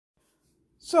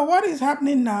So what is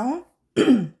happening now?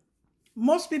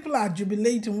 Most people are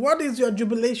jubilating. What is your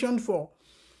jubilation for?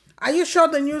 Are you sure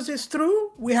the news is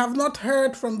true? We have not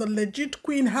heard from the legit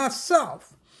queen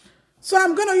herself. So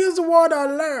I'm going to use the word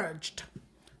alleged.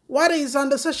 What is on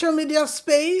the social media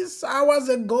space hours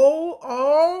ago,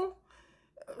 or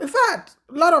in fact,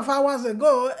 a lot of hours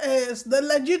ago, is the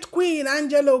legit queen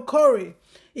Angela Okoire.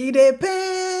 It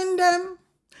pain them.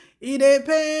 It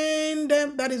pain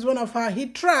them. That is one of her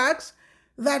hit tracks.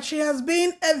 That she has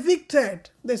been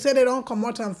evicted. They say they don't come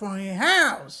out from her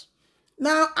house.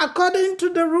 Now, according to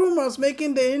the rumors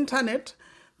making the internet,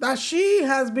 that she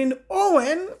has been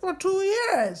owing for 2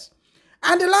 years.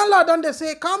 And the landlord don't they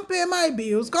say, come pay my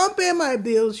bills, come pay my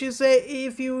bills. She say,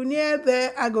 if you near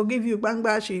there, I go give you bang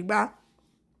ba shigba.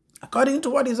 According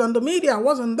to what is on the media, I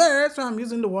wasn't there, so I'm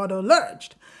using the word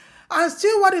alleged. And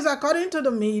still what is according to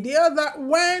the media, that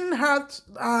when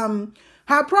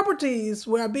her properties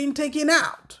were being taken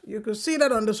out. You could see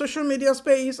that on the social media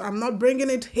space. I'm not bringing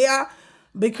it here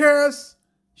because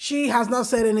she has not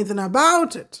said anything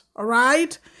about it. All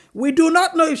right. We do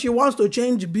not know if she wants to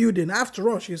change building. After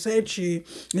all, she said she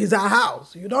is her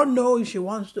house. You don't know if she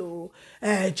wants to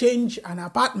change an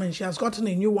apartment. She has gotten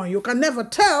a new one. You can never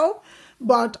tell.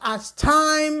 But as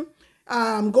time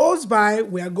goes by,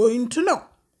 we are going to know.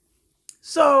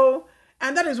 So,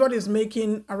 and that is what is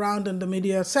making around in the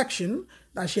media section,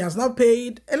 that she has not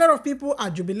paid. A lot of people are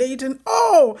jubilating.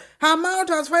 Oh, her mouth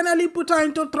has finally put her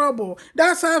into trouble.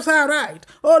 That serves her right.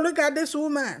 Oh, look at this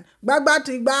woman.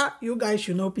 Bagba. You guys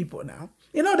should know people now.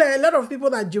 You know, there are a lot of people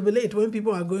that jubilate when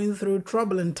people are going through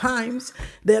troubling times.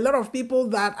 There are a lot of people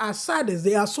that are saddest.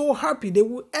 They are so happy. They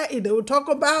will talk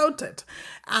about it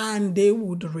and they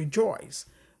would rejoice.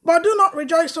 But do not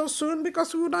rejoice so soon,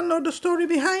 because we don't know the story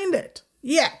behind it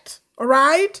yet. All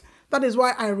right? That is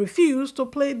why I refuse to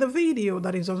play the video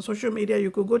that is on social media. You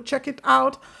could go check it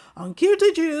out on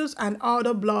cted and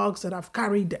other blogs that have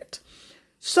carried it.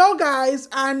 So guys,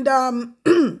 and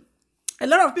a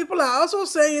lot of people are also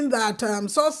saying that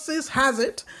sources has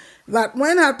it that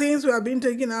when her things were being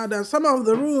taken out, that some of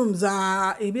the rooms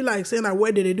are, it be like saying,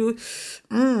 where did they do?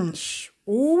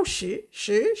 Oh, shit.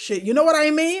 You know what I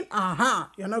mean?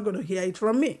 You're not going to hear it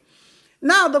from me.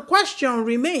 Now, the question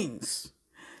remains.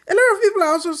 A lot of people are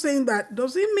also saying that,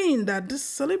 does it mean that these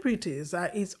celebrities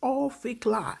is all fake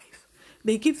life?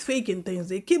 They keep faking things.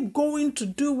 They keep going to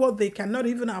do what they cannot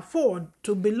even afford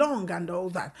to belong and all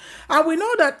that. And we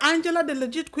know that Angela, the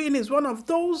legit queen, is one of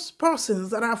those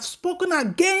persons that have spoken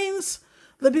against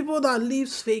the people that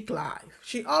lives fake life.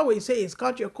 She always says,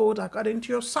 cut your coat according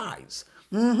to your size.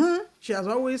 She has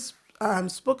always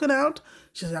spoken out.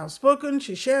 She has spoken.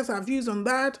 She shares her views on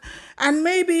that. And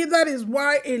maybe that is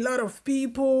why a lot of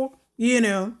people,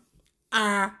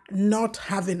 are not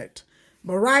having it.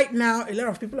 But right now, a lot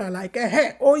of people are like,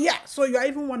 hey, oh yeah, so you are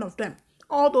even one of them.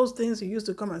 All those things you used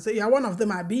to come and say, yeah, one of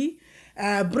them I be.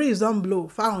 Breeze don't blow,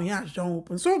 fire yash don't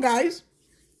open. So guys,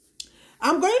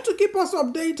 I'm going to keep us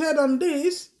updated on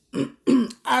this.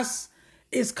 As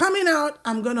it's coming out,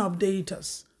 I'm going to update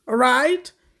us. All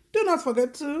right? Do not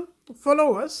forget to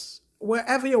follow us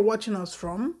wherever you're watching us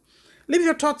from. Leave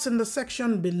your thoughts in the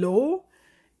section below.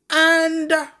 And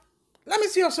let me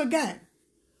see us again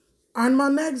on my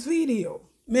next video,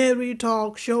 Mary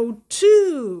Talk Show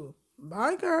 2.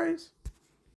 Bye, guys.